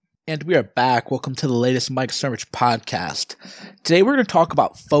And we are back. Welcome to the latest Mike Cernovich podcast. Today we're going to talk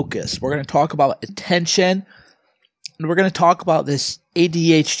about focus. We're going to talk about attention. And we're going to talk about this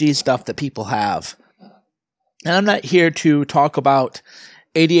ADHD stuff that people have. And I'm not here to talk about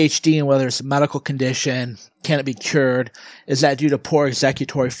ADHD and whether it's a medical condition. Can it be cured? Is that due to poor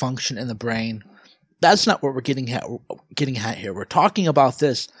executory function in the brain? That's not what we're getting at here. We're talking about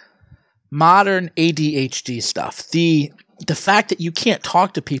this modern ADHD stuff. The fact that you can't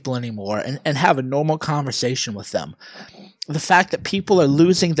talk to people anymore and have a normal conversation with them. The fact that people are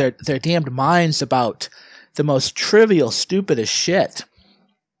losing their damned minds about the most trivial, stupidest shit.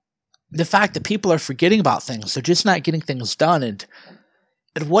 The fact that people are forgetting about things. They're just not getting things done. And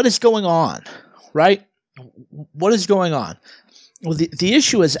what is going on, right? What is going on? Well, the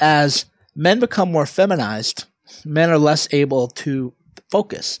issue is as men become more feminized, men are less able to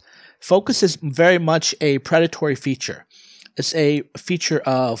focus. Focus is very much a predatory feature. It's a feature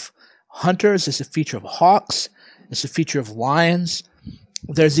of hunters. It's a feature of hawks. It's a feature of lions.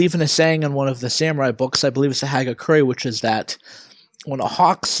 There's even a saying in one of the samurai books, I believe it's a Hagakure, which is that when a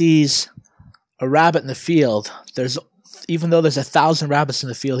hawk sees a rabbit in the field, even though there's 1,000 rabbits in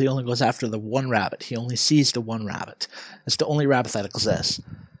the field, he only goes after the one rabbit. He only sees the one rabbit. It's the only rabbit that exists.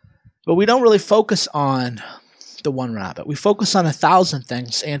 But we don't really focus on the one rabbit. We focus on 1,000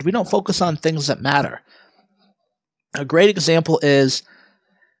 things, and we don't focus on things that matter. A great example is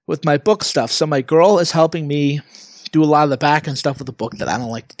with my book stuff. So my girl is helping me do a lot of the back end stuff with the book that I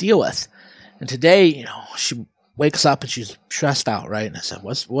don't like to deal with. And today, she wakes up and she's stressed out, right? And I said,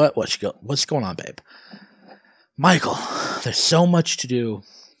 what's going on, babe? Michael, there's so much to do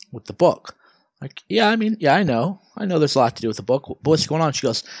with the book. Like, I know there's a lot to do with the book. But what's going on? She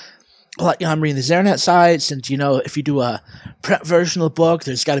goes, well, I'm reading these internet sites, and if you do a print version of the book,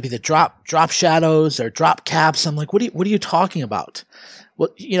 there's got to be the drop shadows or drop caps. I'm like, what are you talking about? Well,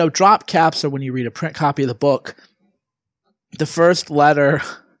 drop caps are when you read a print copy of the book, the first letter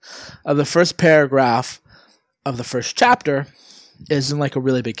of the first paragraph of the first chapter is in like a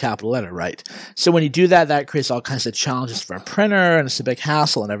really big capital letter, right? So when you do that, that creates all kinds of challenges for a printer, and it's a big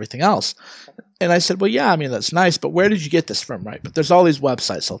hassle and everything else. And I said, well, that's nice, but where did you get this from, right? But there's all these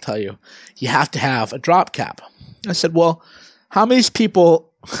websites that'll tell you have to have a drop cap. I said, well, how many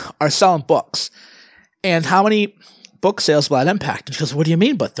people are selling books? And how many book sales will that impact? And she goes, what do you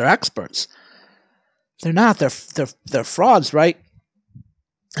mean? But they're experts. They're not. They're frauds, right?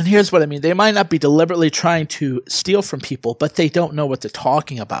 And here's what I mean. They might not be deliberately trying to steal from people, but they don't know what they're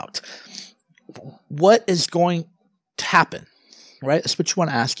talking about. What is going to happen, right? That's what you want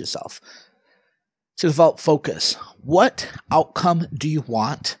to ask yourself. To develop focus. What outcome do you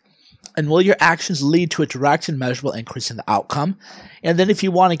want? And will your actions lead to a direct and measurable increase in the outcome? And then if you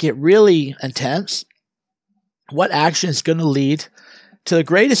want to get really intense, what action is going to lead to the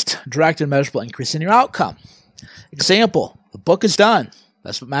greatest direct and measurable increase in your outcome? Example, the book is done.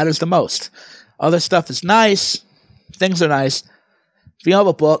 That's what matters the most. Other stuff is nice. Things are nice. If you have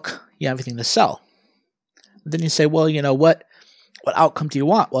a book, you have everything to sell. And then you say, well, what outcome do you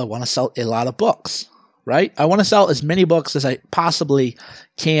want? Well, I want to sell a lot of books, right? I want to sell as many books as I possibly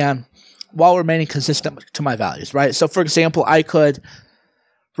can while remaining consistent to my values, right? So, for example, I could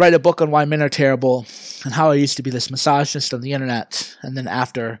write a book on why men are terrible and how I used to be this misogynist on the internet. And then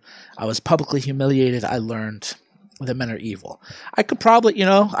after I was publicly humiliated, I learned that men are evil. I could probably,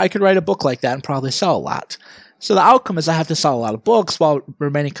 I could write a book like that and probably sell a lot. So the outcome is I have to sell a lot of books while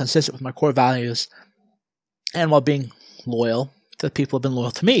remaining consistent with my core values and while being loyal to the people who have been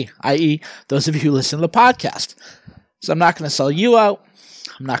loyal to me, i.e. those of you who listen to the podcast. So I'm not going to sell you out.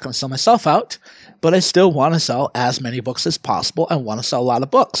 I'm not going to sell myself out, but I still want to sell as many books as possible. I want to sell a lot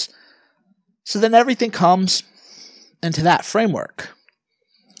of books. So then everything comes into that framework.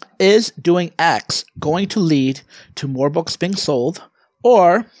 Is doing X going to lead to more books being sold?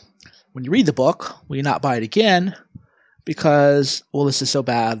 Or when you read the book, will you not buy it again because, well, this is so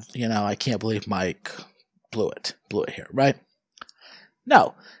bad, I can't believe Mike blew it here, right?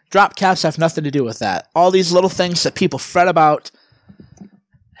 No, drop caps have nothing to do with that. All these little things that people fret about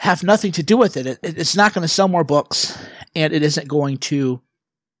have nothing to do with it. It's not going to sell more books, and it isn't going to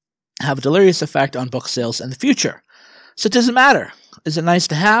have a delirious effect on book sales in the future. So it doesn't matter. Is it nice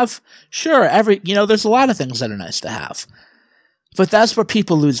to have? Sure, there's a lot of things that are nice to have. But that's where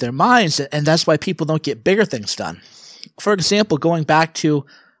people lose their minds, and that's why people don't get bigger things done. For example, going back to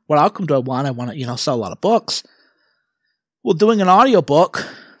what outcome do I want? I want to, sell a lot of books. Well, doing an audiobook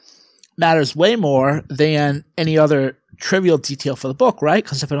matters way more than any other trivial detail for the book, right?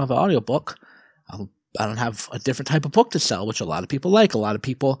 Because if I don't have an audiobook, I don't have a different type of book to sell, which a lot of people like. A lot of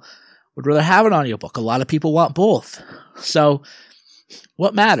people would rather have an audiobook. A lot of people want both. So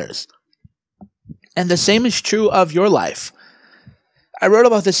What matters? And the same is true of your life. I wrote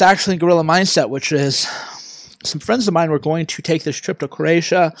about this actually in Guerrilla Mindset, which is some friends of mine were going to take this trip to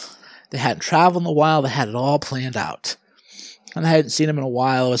Croatia. They hadn't traveled in a while. They had it all planned out. And I hadn't seen them in a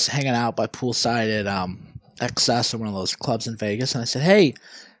while. I was hanging out by poolside at XS, or one of those clubs in Vegas. And I said, hey,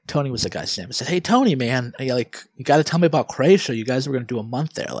 Tony was the guy's name. I said, hey, Tony, man, you got to tell me about Croatia. You guys were going to do a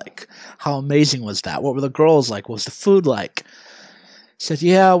month there. Like, how amazing was that? What were the girls like? What was the food like? He said,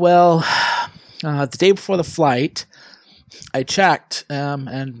 yeah, well, the day before the flight, I checked,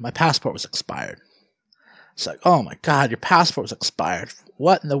 and my passport was expired. It's like, oh my God, your passport was expired.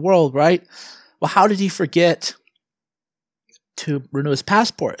 What in the world, right? Well, how did he forget to renew his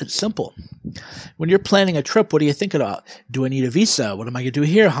passport? It's simple. When you're planning a trip, what are you thinking about? Do I need a visa? What am I going to do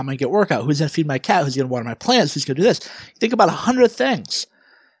here? How am I going to get workout? Who's going to feed my cat? Who's going to water my plants? Who's going to do this? You think about 100 things.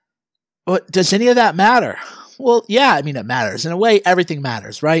 But does any of that matter? Well, yeah, I mean, it matters. In a way, everything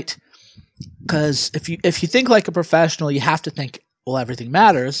matters, right? Because if you think like a professional, you have to think, well, everything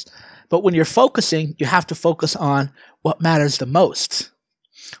matters. But when you're focusing, you have to focus on what matters the most.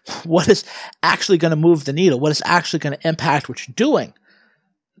 What is actually going to move the needle? What is actually going to impact what you're doing?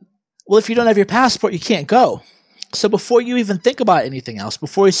 Well, if you don't have your passport, you can't go. So before you even think about anything else,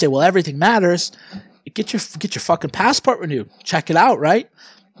 before you say, well, everything matters, get your fucking passport renewed. Check it out, right?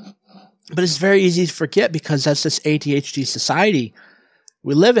 But it's very easy to forget because that's this ADHD society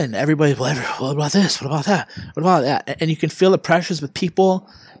we live in. Everybody, what about this? What about that? What about that? And you can feel the pressures with people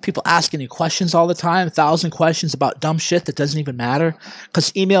asking you questions all the time, 1,000 questions about dumb shit that doesn't even matter.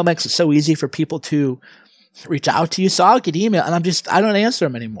 Because email makes it so easy for people to reach out to you. So I'll get email and I don't answer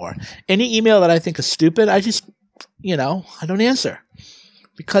them anymore. Any email that I think is stupid, I don't answer.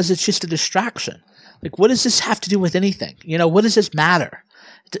 Because it's just a distraction. Like, what does this have to do with anything? What does this matter?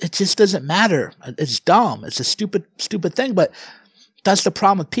 It just doesn't matter. It's dumb. It's a stupid thing, but that's the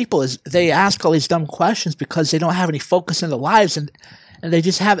problem with people is they ask all these dumb questions because they don't have any focus in their lives and they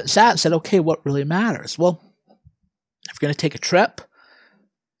just haven't sat and said, okay, what really matters? Well, if you're going to take a trip,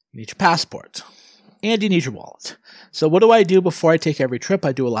 you need your passport and you need your wallet. So what do I do before I take every trip?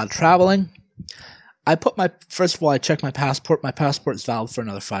 I do a lot of traveling. First of all, I check my passport. My passport is valid for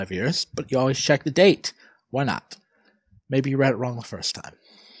another 5 years, but you always check the date. Why not? Maybe you read it wrong the first time.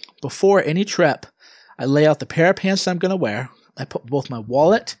 Before any trip, I lay out the pair of pants I'm going to wear. I put both my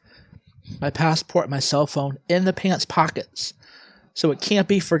wallet, my passport, and my cell phone in the pants pockets so it can't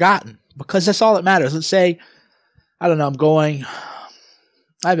be forgotten because that's all that matters. Let's say, I don't know, I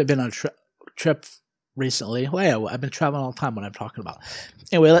haven't been on a trip recently. Well, yeah, I've been traveling all the time when I'm talking about.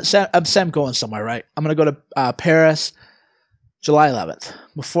 Anyway, let's say I'm going somewhere, right? I'm going to go to Paris, July 11th.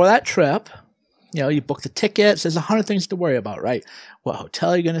 Before that trip, you book the tickets. There's 100 things to worry about, right? What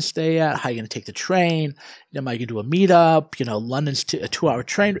hotel you're going to stay at, how you're going to take the train, am I going to do a meetup, London's a 2-hour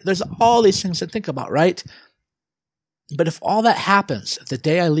train. There's all these things to think about, right? But if all that happens the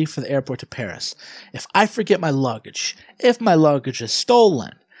day I leave for the airport to Paris, if I forget my luggage, if my luggage is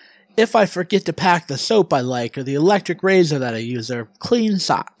stolen, if I forget to pack the soap I like or the electric razor that I use or clean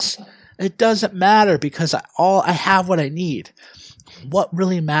socks, it doesn't matter because I have what I need. What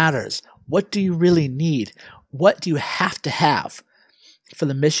really matters? What do you really need? What do you have to have for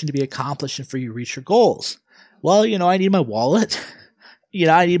the mission to be accomplished and for you to reach your goals? Well, I need my wallet.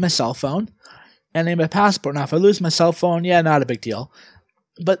 I need my cell phone. And I need my passport. Now, if I lose my cell phone, yeah, not a big deal.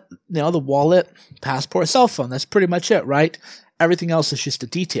 But, the wallet, passport, cell phone, that's pretty much it, right? Everything else is just a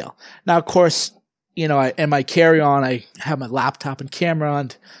detail. Now, of course, in my carry-on, I have my laptop and camera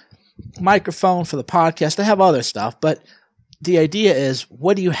and microphone for the podcast. I have other stuff, but the idea is,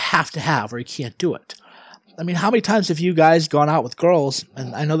 what do you have to have or you can't do it? I mean, how many times have you guys gone out with girls,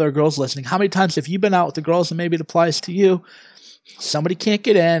 and I know there are girls listening, how many times have you been out with the girls, and maybe it applies to you, somebody can't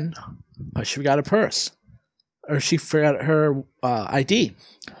get in, or she forgot her purse, or she forgot her ID.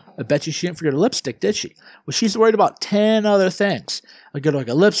 I bet you she didn't forget her lipstick, did she? Well, she's worried about 10 other things. I go to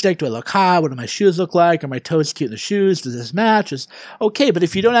a lipstick, do I look high, what do my shoes look like, are my toes cute in the shoes, does this match? Okay, but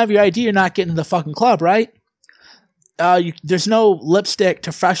if you don't have your ID, you're not getting to the fucking club, right? There's no lipstick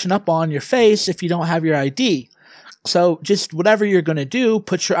to freshen up on your face if you don't have your ID. So just whatever you're going to do,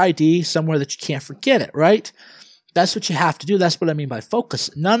 put your ID somewhere that you can't forget it, right? That's what you have to do. That's what I mean by focus.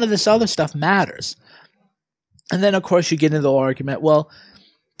 None of this other stuff matters. And then, of course, you get into the argument, well,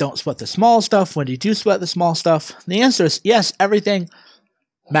 don't sweat the small stuff. When do you do sweat the small stuff? The answer is yes, everything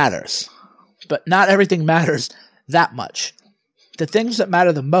matters. But not everything matters that much. The things that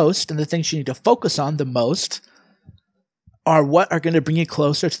matter the most and the things you need to focus on the most are what are going to bring you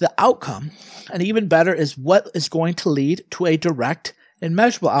closer to the outcome. And even better is what is going to lead to a direct and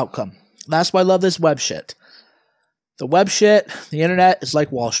measurable outcome. That's why I love this web shit. The web shit, the internet is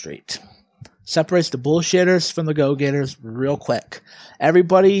like Wall Street. Separates the bullshitters from the go-getters real quick.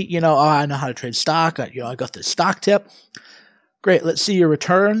 Everybody, I know how to trade stock. I got this stock tip. Great, let's see your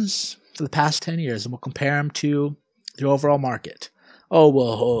returns for the past 10 years, and we'll compare them to the overall market.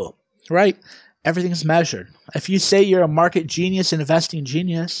 Right? Everything's measured. If you say you're a market genius and investing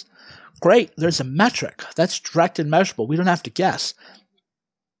genius, great, there's a metric. That's direct and measurable. We don't have to guess.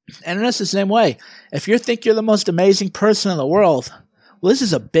 And it's the same way. If you think you're the most amazing person in the world, well, this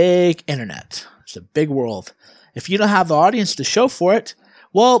is a big internet. It's a big world. If you don't have the audience to show for it,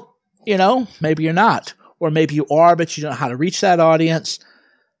 well, maybe you're not. Or maybe you are, but you don't know how to reach that audience.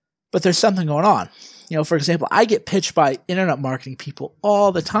 But there's something going on. For example, I get pitched by internet marketing people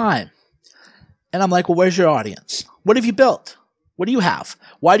all the time. And I'm like, well, where's your audience? What have you built? What do you have?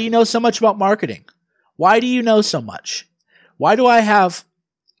 Why do you know so much about marketing? Why do you know so much? Why do I have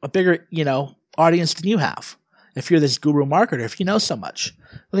a bigger, audience than you have? If you're this guru marketer, if you know so much.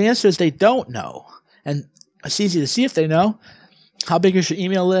 Well, the answer is they don't know. And it's easy to see if they know. How big is your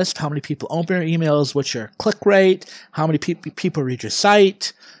email list? How many people open your emails? What's your click rate? How many people read your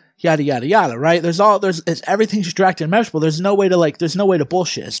site? Yada, yada, yada, right? Everything's direct and measurable. There's no way to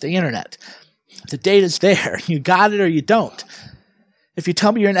bullshit. It's the internet. The data's there. You got it or you don't. If you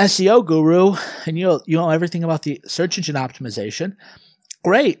tell me you're an SEO guru and you know everything about the search engine optimization,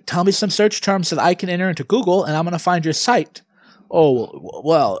 great. Tell me some search terms that I can enter into Google and I'm going to find your site. Oh,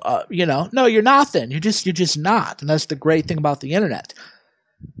 well, no, you're not then. You're just not. And that's the great thing about the internet.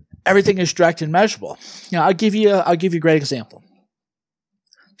 Everything is direct and measurable. I'll give you a great example.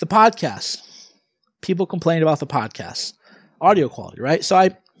 The podcast. People complain about the podcast. Audio quality, right? So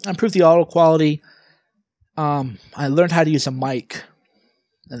I improved the audio quality. I learned how to use a mic.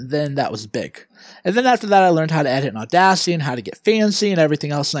 And then that was big. And then after that, I learned how to edit in Audacity and how to get fancy and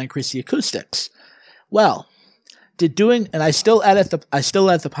everything else, and I increased the acoustics. Well, and I still edit the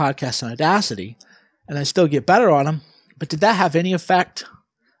podcast on Audacity, and I still get better on them. But did that have any effect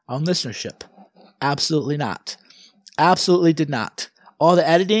on listenership? Absolutely not. Absolutely did not. All the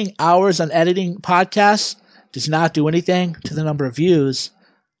editing, hours on editing podcasts, does not do anything to the number of views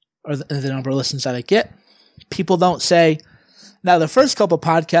or the number of listens that I get. People don't say. Now, the first couple of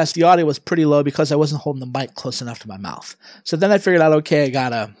podcasts, the audio was pretty low because I wasn't holding the mic close enough to my mouth. So then I figured out, okay, I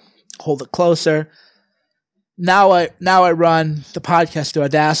gotta hold it closer. Now I run the podcast to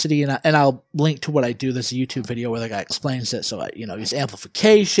Audacity, and I'll link to what I do. There's a YouTube video where the guy explains it. So I use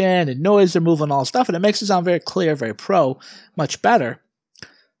amplification and noise removal and all stuff, and it makes it sound very clear, very pro, much better.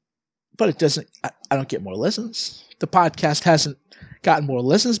 But it doesn't. I don't get more listens. The podcast hasn't gotten more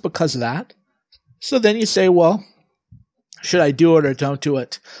listens because of that. So then you say, well, should I do it or don't do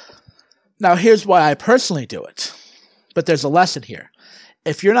it? Now, here's why I personally do it. But there's a lesson here.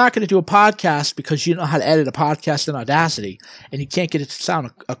 If you're not going to do a podcast because you know how to edit a podcast in Audacity and you can't get it to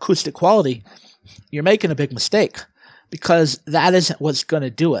sound acoustic quality, you're making a big mistake because that isn't what's going to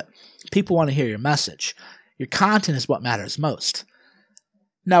do it. People want to hear your message. Your content is what matters most.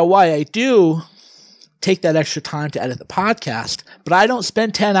 Now, why I do take that extra time to edit the podcast, but I don't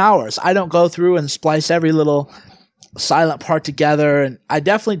spend 10 hours. I don't go through and splice every little silent part together, and I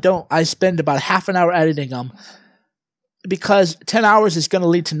definitely don't. I spend about half an hour editing them because 10 hours is going to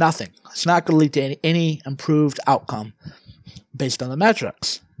lead to nothing. It's not going to lead to any improved outcome based on the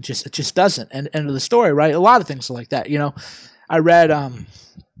metrics. It just doesn't. And end of the story, right? A lot of things are like that. I read,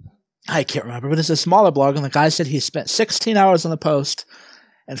 I can't remember, but it's a smaller blog, and the guy said he spent 16 hours on the post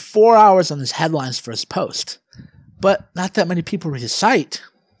and 4 hours on his headlines for his post. But not that many people read his site.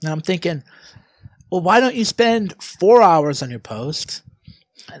 And I'm thinking, well, why don't you spend 4 hours on your post?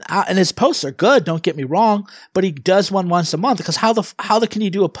 And his posts are good, don't get me wrong, but he does one once a month. Because how can you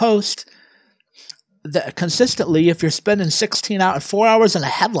do a post that consistently if you're spending 4 hours on a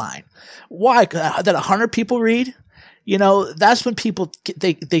headline? Why? That 100 people read? That's when people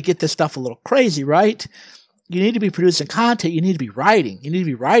they get this stuff a little crazy, right? You need to be producing content. You need to be writing. You need to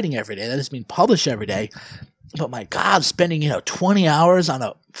be writing every day. That doesn't mean publish every day. But my God, spending 20 hours on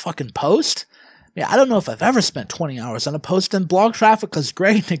a fucking post? Yeah, I don't know if I've ever spent 20 hours on a post, and blog traffic is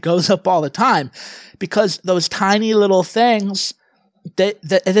great and it goes up all the time because those tiny little things, that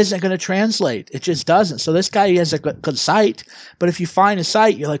it isn't going to translate. It just doesn't. So this guy, he has a good site, but if you find a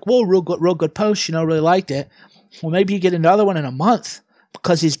site, you're like, whoa, real good post, really liked it. Well, maybe you get another one in a month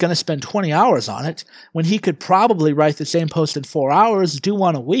because he's going to spend 20 hours on it when he could probably write the same post in 4 hours, do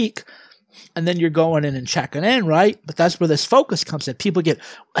one a week, and then you're going in and checking in, right? But that's where this focus comes in. People get,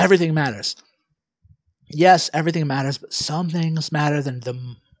 everything matters. Yes, everything matters, but some things matter than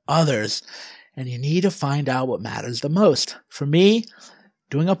the others, and you need to find out what matters the most. For me,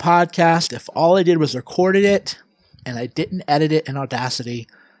 doing a podcast, if all I did was recorded it and I didn't edit it in Audacity,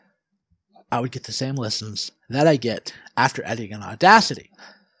 I would get the same listens that I get after editing in Audacity.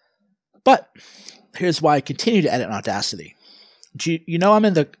 But here's why I continue to edit in Audacity. You know I'm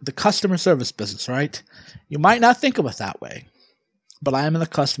in the customer service business, right? You might not think of it that way, but I am in the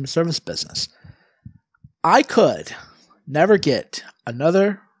customer service business. I could never get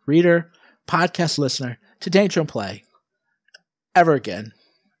another reader, podcast listener to Danger and Play ever again,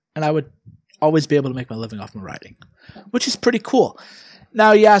 and I would always be able to make my living off my writing, which is pretty cool.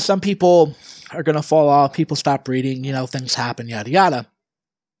 Now, yeah, some people are going to fall off, people stop reading, things happen, yada, yada.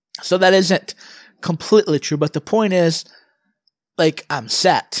 So that isn't completely true, but the point is, I'm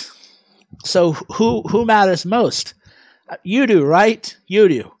set. So who matters most? You do, right? You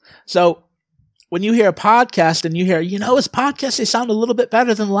do. So when you hear a podcast and you hear, this podcast, they sound a little bit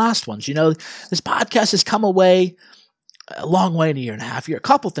better than the last ones. This podcast has come a long way in a year and a half. You're a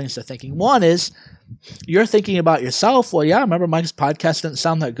couple things they're thinking. One is you're thinking about yourself. Well, yeah, I remember Mike's podcast didn't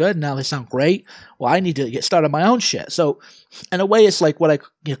sound that good. Now they sound great. Well, I need to get started on my own shit. So in a way, it's like what I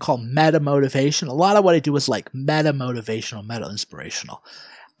call meta motivation. A lot of what I do is like meta motivational, meta inspirational.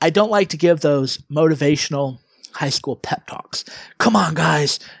 I don't like to give those motivational high school pep talks. Come on,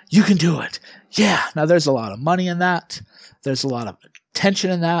 guys, you can do it. Yeah. Now there's a lot of money in that. There's a lot of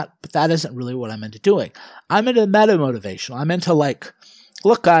tension in that, but that isn't really what I'm into doing. I'm into meta motivational. I'm into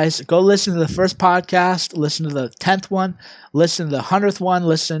look, guys, go listen to the first podcast, listen to the 10th one, listen to the 100th one,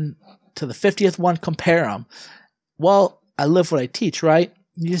 listen to the 50th one, compare them. Well, I live what I teach, right?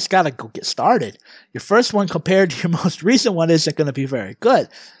 You just got to go get started. Your first one compared to your most recent one isn't going to be very good.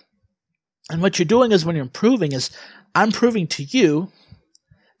 And what you're doing is when you're improving is I'm proving to you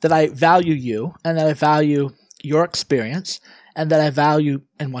that I value you and that I value your experience and that I value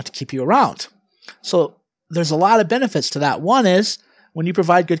and want to keep you around. So there's a lot of benefits to that. One is when you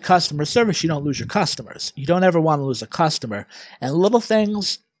provide good customer service, you don't lose your customers. You don't ever want to lose a customer. And little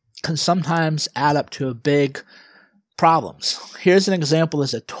things can sometimes add up to big problems. Here's an example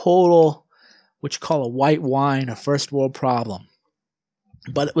that's a total, what you call a white wine, a first world problem.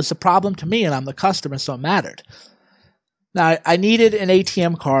 But it was a problem to me, and I'm the customer, so it mattered. Now, I needed an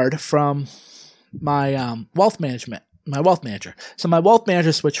ATM card from my wealth manager. So my wealth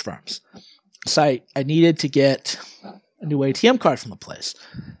manager switched firms. So I needed to get a new ATM card from the place.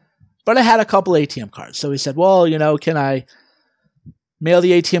 But I had a couple ATM cards. So he said, well, can I mail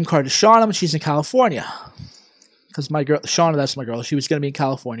the ATM card to Shauna when she's in California? Because my girl, Shauna, that's my girl, she was going to be in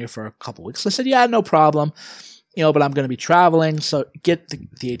California for a couple weeks. So I said, yeah, no problem. But I'm going to be traveling, so get the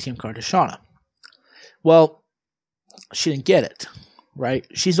ATM card to Shauna. Well, she didn't get it, right?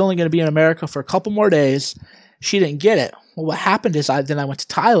 She's only going to be in America for a couple more days. She didn't get it. Well, what happened is then I went to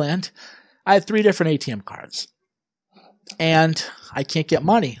Thailand. I had 3 different ATM cards. And I can't get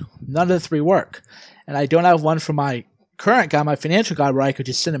money. None of the 3 work. And I don't have one for my current guy, my financial guy, where I could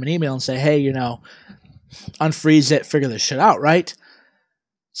just send him an email and say, hey, unfreeze it, figure this shit out, right?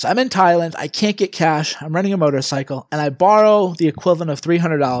 So I'm in Thailand. I can't get cash. I'm renting a motorcycle. And I borrow the equivalent of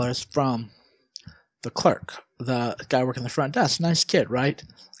 $300 from the clerk, the guy working the front desk. Nice kid, right?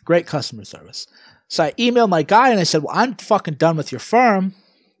 Great customer service. So I emailed my guy and I said, well, I'm fucking done with your firm.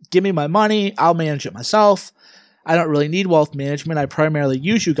 Give me my money. I'll manage it myself. I don't really need wealth management. I primarily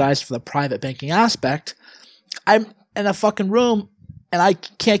use you guys for the private banking aspect. I'm in a fucking room and I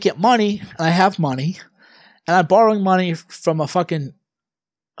can't get money, and I have money, and I'm borrowing money from a fucking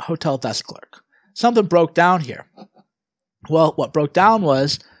hotel desk clerk. Something broke down here. Well, what broke down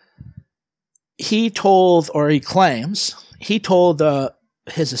was he claims he told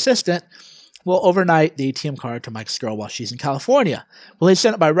his assistant, well, overnight the ATM card to Mike's girl while she's in California. Well, he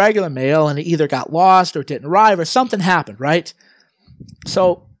sent it by regular mail, and it either got lost or didn't arrive or something happened, right?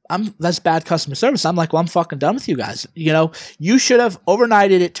 So that's bad customer service. I'm like, well, I'm fucking done with you guys. You should have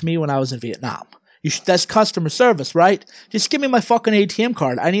overnighted it to me when I was in Vietnam. That's customer service, right? Just give me my fucking ATM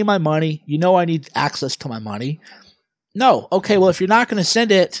card. I need my money. I need access to my money. No. Okay, well, if you're not going to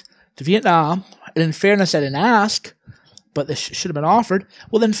send it to Vietnam, and in fairness, I didn't ask, but this should have been offered,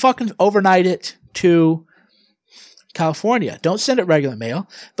 well, then fucking overnight it to California. Don't send it regular mail,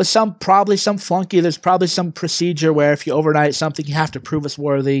 but probably some flunky. There's probably some procedure where if you overnight something, you have to prove it's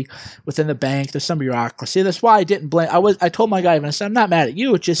worthy within the bank. There's some bureaucracy. That's why I didn't blame. I told my guy, I said, I'm not mad at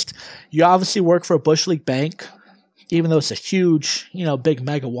you. It's just you obviously work for a Bush League bank, even though it's a huge, big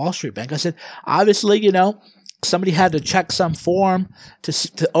mega Wall Street bank. I said, obviously, somebody had to check some form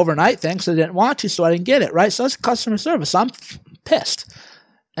to overnight things. So they didn't want to, so I didn't get it, right? So that's customer service. I'm pissed.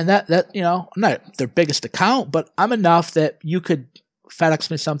 And that I'm not their biggest account, but I'm enough that you could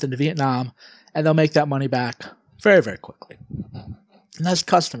FedEx me something to Vietnam and they'll make that money back very, very quickly. And that's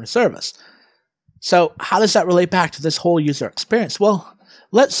customer service. So how does that relate back to this whole user experience? Well,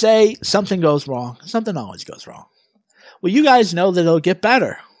 let's say something goes wrong. Something always goes wrong. Well, you guys know that it'll get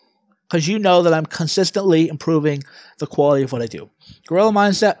better because you know that I'm consistently improving the quality of what I do. Gorilla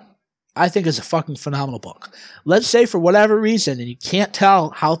Mindset, I think, is a fucking phenomenal book. Let's say for whatever reason, and you can't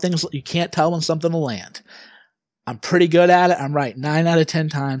tell when something will land. I'm pretty good at it. I'm right 9 out of 10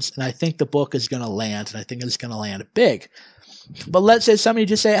 times, and I think the book is going to land, and I think it's going to land big. But let's say somebody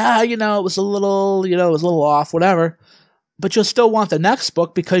just say, it was a little off, whatever. But you'll still want the next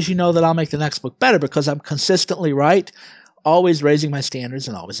book because you know that I'll make the next book better because I'm consistently right, always raising my standards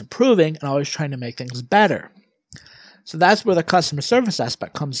and always improving and always trying to make things better. So that's where the customer service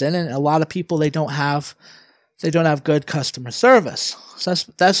aspect comes in, and a lot of people, they don't have good customer service. So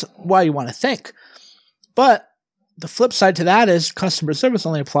that's why you want to think. But the flip side to that is customer service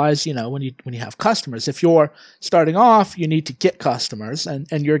only applies, when you have customers. If you're starting off, you need to get customers, and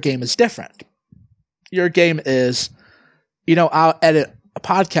your game is different. Your game is, I'll edit a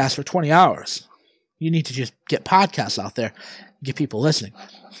podcast for 20 hours. You need to just get podcasts out there, get people listening.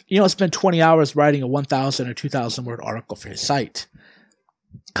 You don't spend 20 hours writing a 1,000 or 2,000 word article for your site.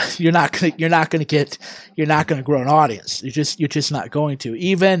 You're not going to grow an audience. You're just not going to.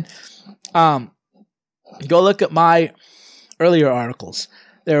 Even, go look at my earlier articles.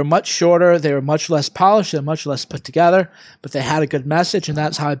 They were much shorter, they were much less polished, and much less put together, but they had a good message, and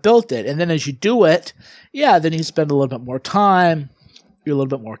that's how I built it. And then as you do it, then you spend a little bit more time, you're a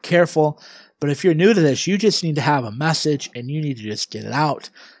little bit more careful. But if you're new to this, you just need to have a message, and you need to just get it out.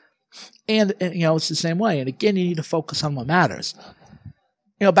 And it's the same way. And again, you need to focus on what matters.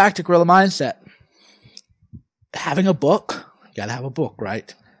 Back to Gorilla Mindset. Having a book, you got to have a book,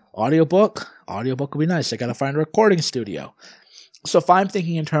 right? Audiobook would be nice. I got to find a recording studio. So if I'm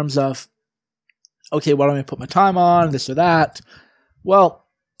thinking in terms of, okay, what am I going to put my time on, this or that? Well,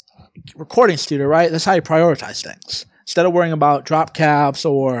 recording studio, right? That's how you prioritize things. Instead of worrying about drop caps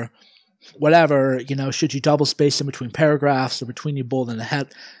or whatever, should you double space in between paragraphs or between your bold and the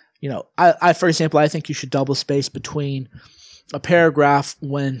head? I, for example, I think you should double space between a paragraph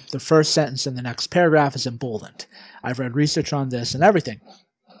when the first sentence in the next paragraph is emboldened. I've read research on this and everything.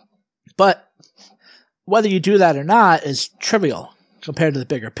 But whether you do that or not is trivial compared to the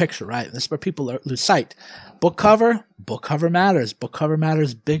bigger picture, right? This is where people lose sight. Book cover matters. Book cover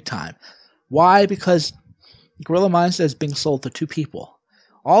matters big time. Why? Because Gorilla Mindset is being sold to two people.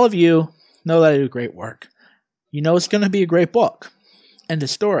 All of you know that I do great work. You know it's going to be a great book. End of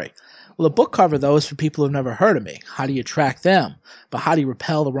story. Well, the book cover, though, is for people who've never heard of me. How do you attract them? But how do you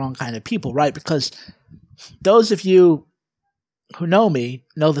repel the wrong kind of people, right? Because those of you who know me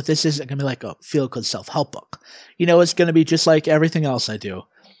know that this isn't going to be like a feel-good self-help book. It's going to be just like everything else I do.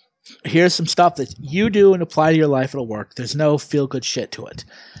 Here's some stuff that you do and apply to your life. It'll work. There's no feel-good shit to it.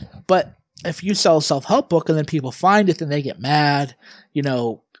 But if you sell a self-help book and then people find it, then they get mad.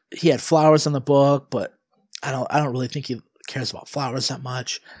 He had flowers on the book, but I don't really think he cares about flowers that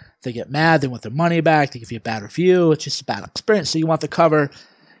much. They get mad. They want their money back. They give you a bad review. It's just a bad experience. So you want the cover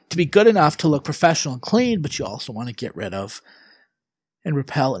to be good enough to look professional and clean, but you also want to get rid of and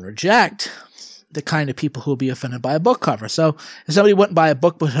repel and reject the kind of people who will be offended by a book cover. So if somebody wouldn't buy a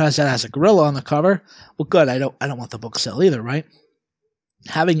book because it has a gorilla on the cover, well, good. I don't want the book sell either, right?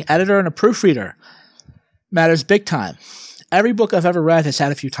 Having an editor and a proofreader matters big time. Every book I've ever read has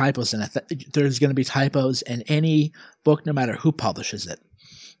had a few typos in it. There's going to be typos in any book, no matter who publishes it.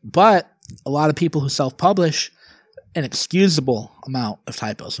 But a lot of people who self-publish an excusable amount of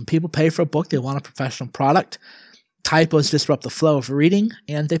typos. When people pay for a book, they want a professional product. Typos disrupt the flow of reading,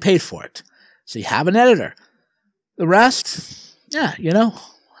 and they paid for it. So you have an editor. The rest,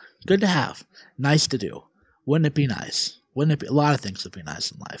 good to have. Nice to do. Wouldn't it be nice? Wouldn't it be? A lot of things would be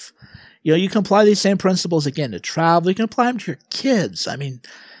nice in life. You can apply these same principles again to travel. You can apply them to your kids. I mean,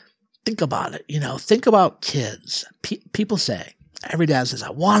 think about it. Think about kids. People say, every dad says,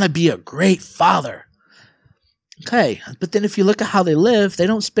 I want to be a great father. Okay, but then if you look at how they live, they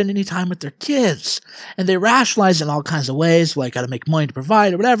don't spend any time with their kids. And they rationalize in all kinds of ways, like, got to make money to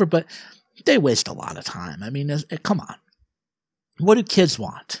provide or whatever, but they waste a lot of time. I mean, come on. What do kids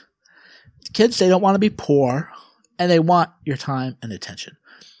want? Kids, they don't want to be poor, and they want your time and attention.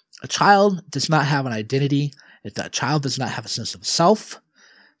 A child does not have an identity. A child does not have a sense of self.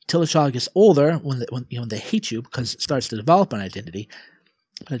 Until the child gets older, when they hate you because it starts to develop an identity.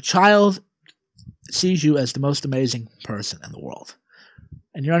 But a child sees you as the most amazing person in the world.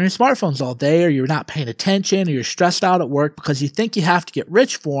 And you're on your smartphones all day, or you're not paying attention, or you're stressed out at work because you think you have to get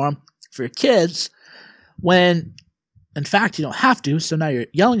rich for them, for your kids, when in fact you don't have to. So now you're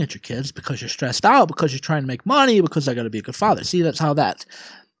yelling at your kids because you're stressed out, because you're trying to make money, because I got to be a good father. See, that's how that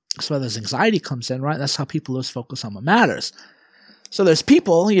That's why there's anxiety comes in, right? That's how people lose focus on what matters. So there's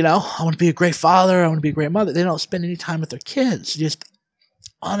people, I want to be a great father, I want to be a great mother. They don't spend any time with their kids. Just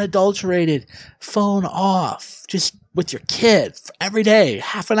unadulterated, phone off, just with your kid every day,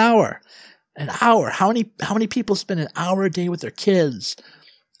 half an hour, an hour. How many people spend an hour a day with their kids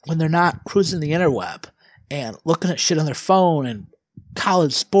when they're not cruising the interweb and looking at shit on their phone and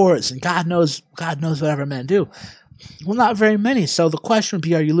college sports and God knows whatever men do? Well, not very many. So the question would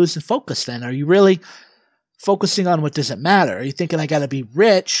be, are you losing focus then? Are you really focusing on what doesn't matter? Are you thinking, I got to be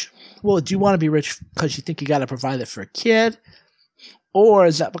rich? Well, do you want to be rich because you think you got to provide it for a kid? Or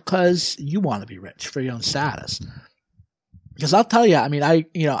is that because you want to be rich for your own status? Because I'll tell you,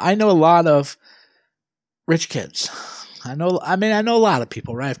 I know a lot of rich kids. I know a lot of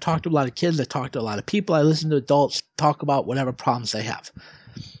people, right? I've talked to a lot of kids. I talk to a lot of people. I listen to adults talk about whatever problems they have.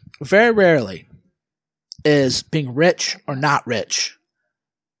 Very rarely is being rich or not rich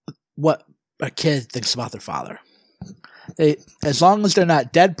what a kid thinks about their father. As long as they're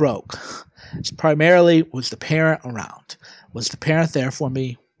not dead broke, it's primarily, was the parent around? Was the parent there for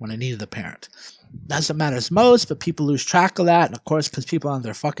me when I needed the parent? Doesn't matter as most, but people lose track of that. And of course, because people on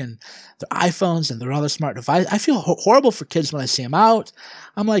their iPhones and their other smart devices, I feel horrible for kids when I see them out.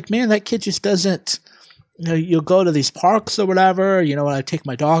 I'm like, man, that kid just doesn't, you'll go to these parks or whatever, when I take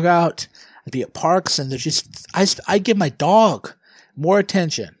my dog out, I'd be at parks and they're just, I give my dog more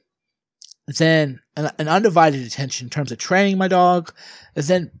attention than an undivided attention in terms of training my dog, and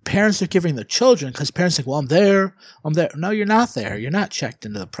then parents are giving their children, because parents think, well, I'm there. No, you're not there. You're not checked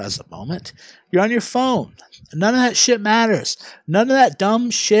into the present moment. You're on your phone. None of that shit matters. None of that dumb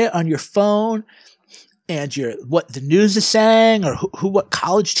shit on your phone and what the news is saying, or what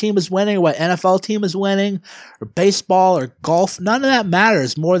college team is winning, or what NFL team is winning, or baseball or golf. None of that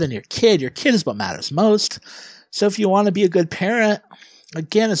matters more than your kid. Your kid is what matters most. So if you want to be a good parent,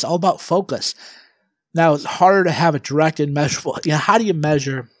 again, it's all about focus. Now, it's harder to have a direct and measurable. How do you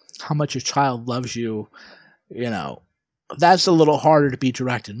measure how much your child loves you? That's a little harder to be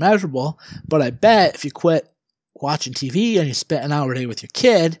direct and measurable. But I bet if you quit watching TV and you spent an hour a day with your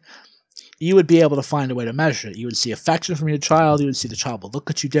kid, you would be able to find a way to measure it. You would see affection from your child. You would see the child will look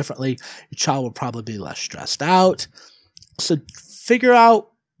at you differently. Your child will probably be less stressed out. So figure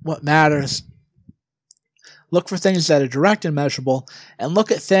out what matters. Look for things that are direct and measurable, and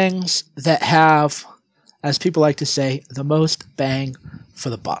look at things that have, as people like to say, the most bang for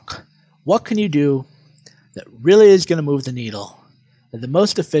the buck. What can you do that really is going to move the needle in the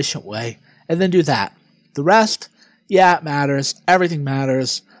most efficient way, and then do that. The rest, yeah, it matters. Everything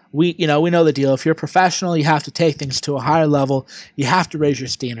matters. We know the deal. If you're a professional, you have to take things to a higher level. You have to raise your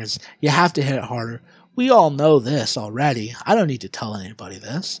standards. You have to hit it harder. We all know this already. I don't need to tell anybody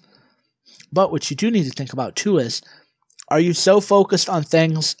this. But what you do need to think about too is, are you so focused on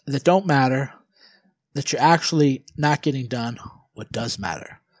things that don't matter that you're actually not getting done what does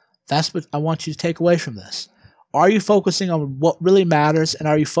matter? That's what I want you to take away from this. Are you focusing on what really matters, and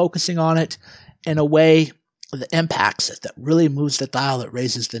are you focusing on it in a way that impacts it, that really moves the dial, that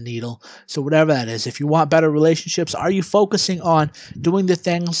raises the needle? So whatever that is, if you want better relationships, are you focusing on doing the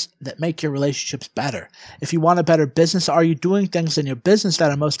things that make your relationships better? If you want a better business, are you doing things in your business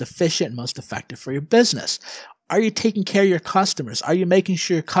that are most efficient and most effective for your business? Are you taking care of your customers? Are you making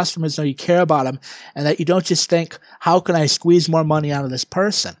sure your customers know you care about them, and that you don't just think, how can I squeeze more money out of this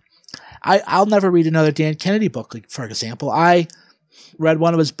person? I'll never read another Dan Kennedy book, for example. I read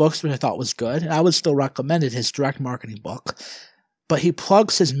one of his books, which I thought was good, and I would still recommend it, his direct marketing book. But he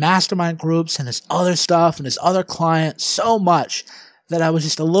plugs his mastermind groups and his other stuff and his other clients so much that I was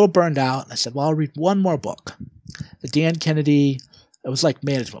just a little burned out. And I said, well, I'll read one more book. The Dan Kennedy, it was like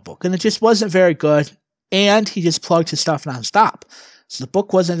management book. And it just wasn't very good. And he just plugged his stuff nonstop. So the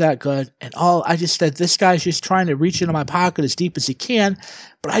book wasn't that good. And I just said, this guy's just trying to reach into my pocket as deep as he can.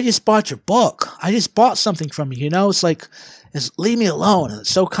 But I just bought your book. I just bought something from you. It's like, leave me alone. And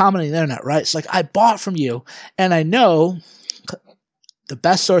it's so common on the internet, right? It's like, I bought from you, and I know the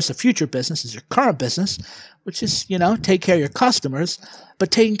best source of future business is your current business, which is, take care of your customers.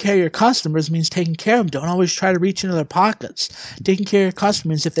 But taking care of your customers means taking care of them. Don't always try to reach into their pockets. Taking care of your customers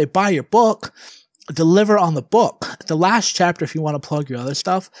means if they buy your book, deliver on the book. The last chapter, if you want to plug your other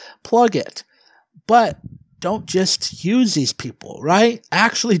stuff, plug it. But don't just use these people, right?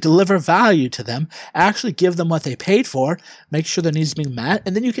 Actually deliver value to them. Actually give them what they paid for. Make sure their needs are being met.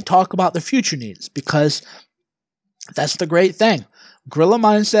 And then you can talk about their future needs, because that's the great thing. Gorilla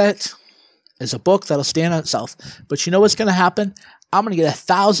Mindset is a book that'll stand on itself. But you know what's going to happen? I'm going to get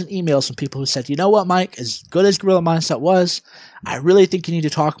 1,000 emails from people who said, you know what, Mike, as good as Gorilla Mindset was, I really think you need to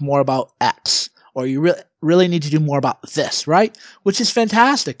talk more about X. Or really need to do more about this, right? Which is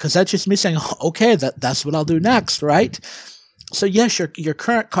fantastic, because that's just me saying, okay, that's what I'll do next, right? So yes, your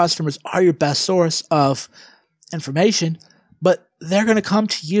current customers are your best source of information, but they're going to come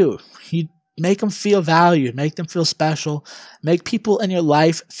to you. You make them feel valued, make them feel special, make people in your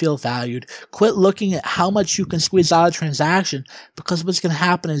life feel valued. Quit looking at how much you can squeeze out of a transaction, because what's going to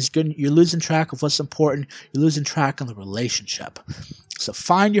happen is you're losing track of what's important. You're losing track of the relationship. So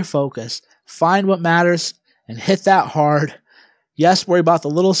find your focus, find what matters, and hit that hard. Yes, worry about the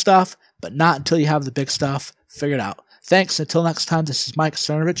little stuff, but not until you have the big stuff figured out. Thanks. Until next time, this is Mike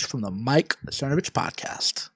Cernovich from the Mike Cernovich Podcast.